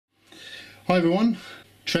Hi everyone,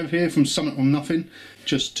 Trev here from Summit on Nothing.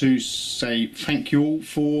 Just to say thank you all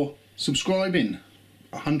for subscribing.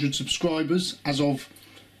 100 subscribers as of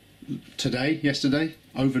today, yesterday,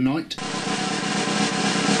 overnight.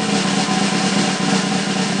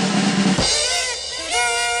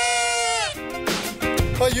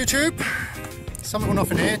 Hi YouTube, Summit on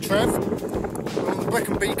Nothing here, Trev. We're on the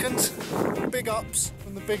Brecon Beacons. Big ups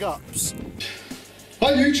from the big ups.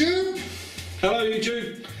 Hi YouTube. Hello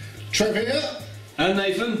YouTube. Trev here. And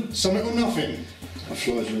Nathan. Summit on Nothing. That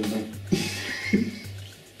flies with me.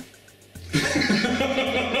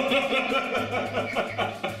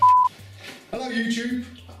 Hello YouTube.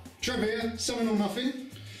 Trev here. Summit on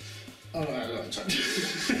Nothing. Oh no,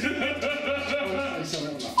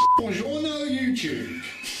 Summit on Nothing. Buongiorno YouTube.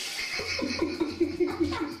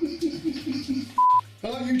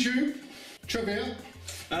 Hello YouTube. Trev here.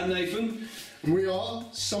 And Nathan. And we are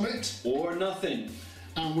Summit or Nothing.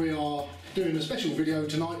 And we are doing a special video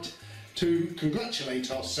tonight to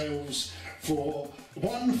congratulate ourselves for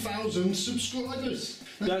 1,000 subscribers.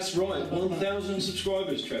 That's right, 1,000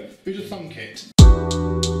 subscribers, Trev. Who'd have thunk it?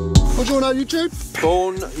 Buongiorno YouTube.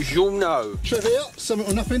 Buongiorno. Trev here, Summit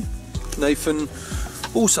or Nothing. Nathan,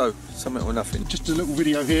 also Summit or Nothing. Just a little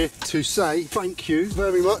video here to say thank you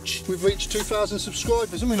very much. We've reached 2,000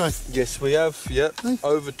 subscribers, haven't we, Nathan? Yes, we have, yep. Hey.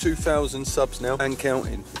 Over 2,000 subs now and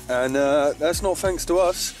counting. And that's not thanks to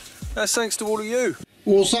us, that's thanks to all of you.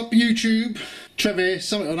 What's up YouTube? Trev here,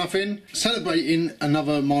 Summit or Nothing. Celebrating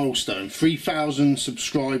another milestone, 3,000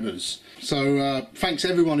 subscribers. So thanks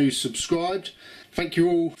everyone who's subscribed. Thank you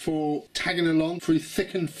all for tagging along through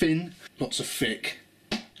thick and thin. Lots of thick,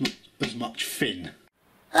 not as much thin.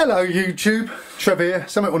 Hello YouTube, Trev here,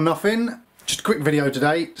 Summit or Nothing. Just a quick video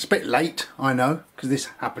today. It's a bit late, I know, because this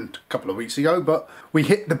happened a couple of weeks ago, but we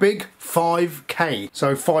hit the big 5k.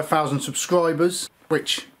 So 5,000 subscribers,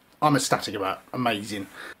 which I'm ecstatic about. Amazing.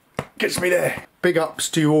 Gets me there. Big ups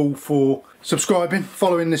to you all for subscribing,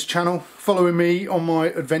 following this channel, following me on my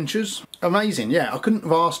adventures. Amazing, yeah, I couldn't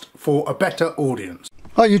have asked for a better audience.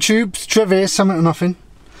 Hi YouTube, it's Trev here, Summit or Nothing.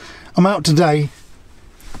 I'm out today,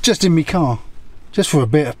 just in my car, just for a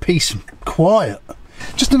bit of peace and quiet.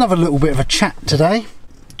 Just another little bit of a chat today,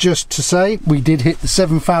 just to say we did hit the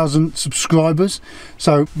 7,000 subscribers,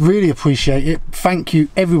 so really appreciate it. Thank you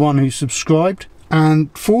everyone who subscribed.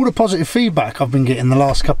 And for all the positive feedback I've been getting the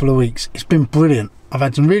last couple of weeks, it's been brilliant. I've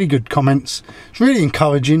had some really good comments. It's really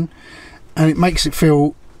encouraging, and it makes it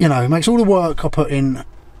feel, you know, it makes all the work I put in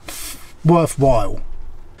worthwhile.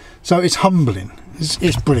 So it's humbling.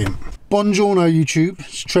 It's brilliant. Buongiorno YouTube,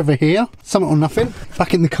 it's Trevor here. Summit or Nothing.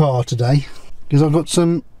 Back in the car today because I've got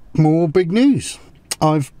some more big news.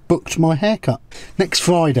 I've booked my haircut next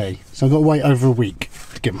Friday, so I've got to wait over a week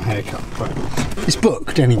to get my haircut. But it's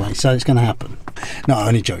booked anyway, so it's going to happen. No,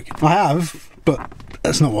 only joking. I have, but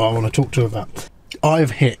that's not what I want to talk to you about.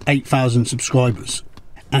 I've hit 8,000 subscribers,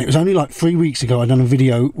 and it was only like 3 weeks ago I done a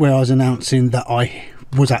video where I was announcing that I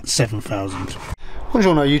was at 7,000.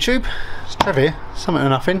 Buongiorno YouTube, it's Trevor here, Summit or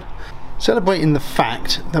Nothing. Celebrating the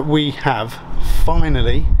fact that we have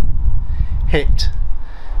finally hit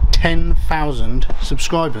 10,000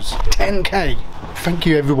 subscribers. 10k. Thank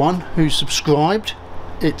you everyone who subscribed.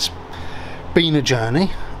 It's been a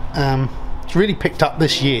journey. It's really picked up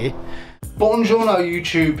this year. Buongiorno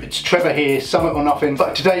YouTube, it's Trevor here, Summit or Nothing.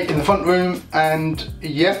 But today in the front room, and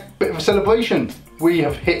yeah, bit of a celebration. We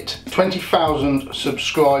have hit 20,000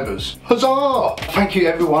 subscribers. Huzzah! Thank you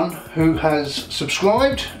everyone who has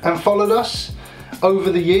subscribed and followed us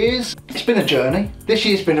over the years. It's been a journey. This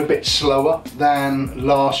year's been a bit slower than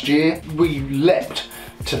last year. We leapt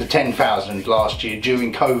to the 10,000 last year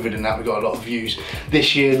during COVID, and that we got a lot of views.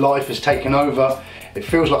 This year life has taken over. It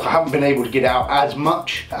feels like I haven't been able to get out as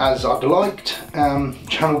much as I'd liked.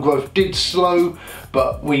 Channel growth did slow,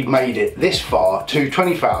 but we made it this far to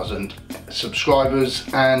 20,000 subscribers,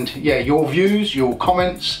 and yeah, your views, your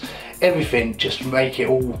comments, everything just make it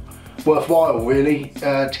all worthwhile really,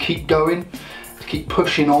 to keep going, to keep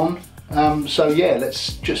pushing on. So yeah,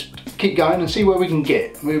 let's just keep going and see where we can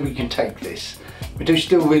get, where we can take this. We do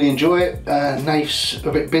still really enjoy it. Naif's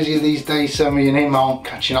a bit busier these days, so me and him aren't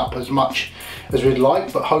catching up as much as we'd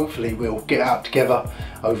like, but hopefully we'll get out together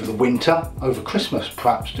over the winter, over Christmas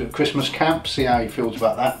perhaps, do a Christmas camp, see how he feels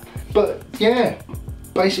about that. But yeah,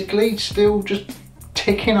 basically still just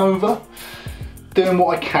ticking over, doing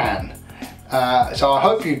what I can. So I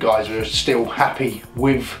hope you guys are still happy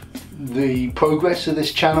with the progress of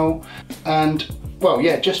this channel, and well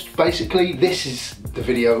yeah, just basically this is the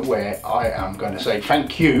video where I am going to say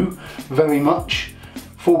thank you very much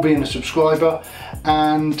for being a subscriber,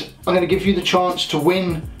 and I'm going to give you the chance to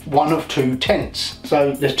win one of 2 tents.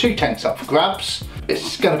 So there's 2 tents up for grabs.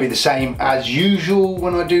 It's going to be the same as usual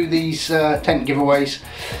when I do these tent giveaways.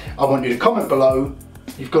 I want you to comment below.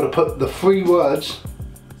 You've got to put the 4 words.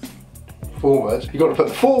 You've got to put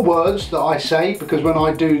the 4 words that I say, because when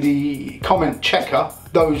I do the comment checker,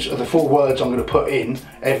 those are the 4 words I'm going to put in.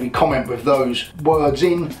 Every comment with those words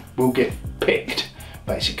in will get picked,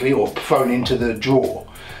 basically, or thrown into the draw.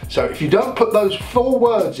 So if you don't put those 4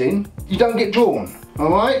 words in, you don't get drawn.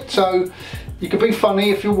 Alright, so you can be funny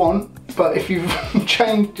if you want, but if you've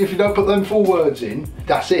changed, if you don't put them 4 words in,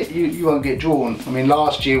 that's it, you won't get drawn. I mean,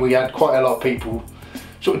 last year we had quite a lot of people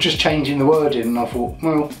sort of just changing the word in, and I thought,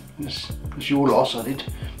 well, it's your loss. I did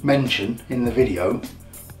mention in the video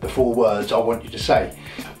the 4 words I want you to say.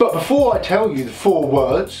 But before I tell you the 4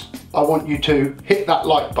 words, I want you to hit that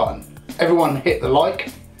like button. Everyone hit the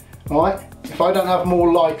like, alright? If I don't have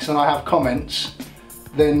more likes than I have comments,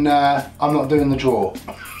 then I'm not doing the draw.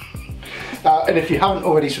 And if you haven't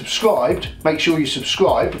already subscribed, make sure you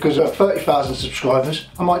subscribe, because at 30,000 subscribers,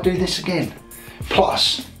 I might do this again.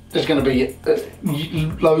 Plus, there's going to be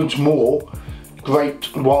loads more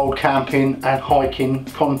great wild camping and hiking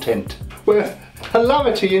content where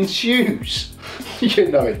hilarity ensues. You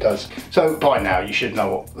know it does. So by now you should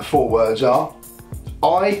know what the 4 words are.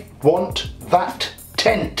 I want that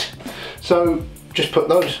tent. So just put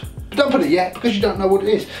those. But don't put it yet, because you don't know what it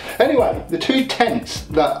is. Anyway, the 2 tents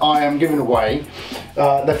that I am giving away,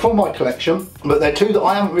 they're from my collection, but they're 2 that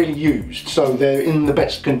I haven't really used, so they're in the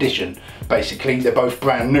best condition. Basically, they're both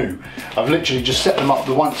brand new. I've literally just set them up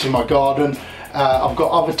the once in my garden. I've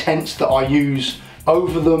got other tents that I use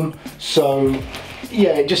over them, so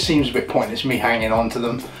yeah, it just seems a bit pointless me hanging on to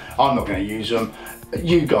them. I'm not going to use them.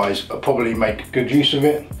 You guys probably make good use of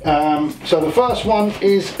it. So the first one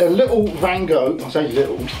is a little Vango. I say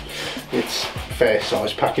little, it's fair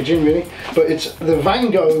size packaging really, but it's the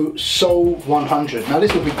Vango Soul 100. Now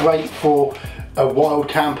this would be great for a wild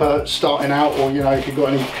camper starting out, or you know, if you've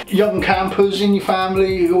got any young campers in your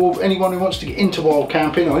family, or anyone who wants to get into wild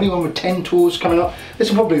camping, or anyone with tent tours coming up, this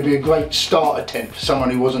will probably be a great starter tent for someone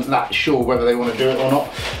who wasn't that sure whether they want to do it or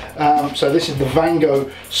not. So this is the Vango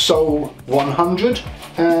Soul 100,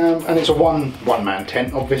 and it's a one-man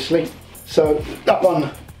tent, obviously. So that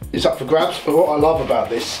one is up for grabs, but what I love about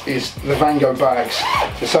this is the Vango bags.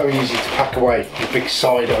 They're so easy to pack away, the big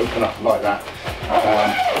side opener like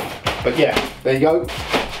that. But yeah, there you go.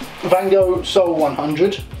 Vango Soul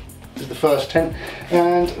 100 is the first tent,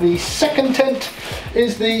 and the second tent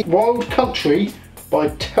is the Wild Country by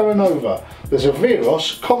Terra Nova. There's a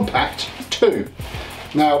Veros Compact 2.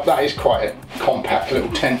 Now that is quite a compact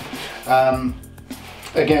little tent.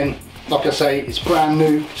 Again, like I say, it's brand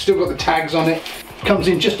new, still got the tags on it. Comes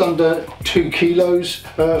in just under 2 kilos,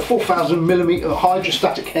 4,000mm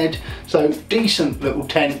hydrostatic head, so decent little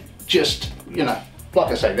tent. Just, you know,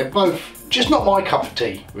 like I say, they're both just not my cup of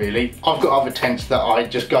tea, really. I've got other tents that I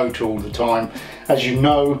just go to all the time, as you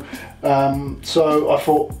know. So I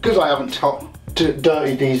thought, because I haven't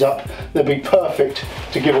dirtied these up, they'd be perfect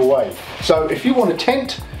to give away. So if you want a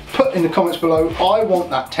tent, put in the comments below, I want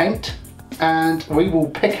that tent, and we will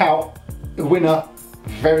pick out the winner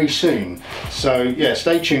very soon. So yeah,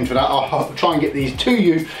 stay tuned for that. I'll try and get these to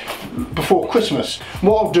you before Christmas.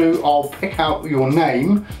 What I'll do, I'll pick out your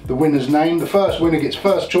name, the winner's name. The first winner gets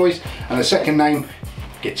first choice, and the second name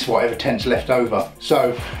gets whatever tent's left over.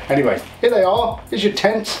 So anyway, here they are. Here's your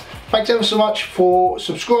tents. Thanks ever so much for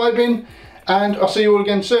subscribing, and I'll see you all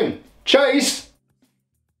again soon. Chase!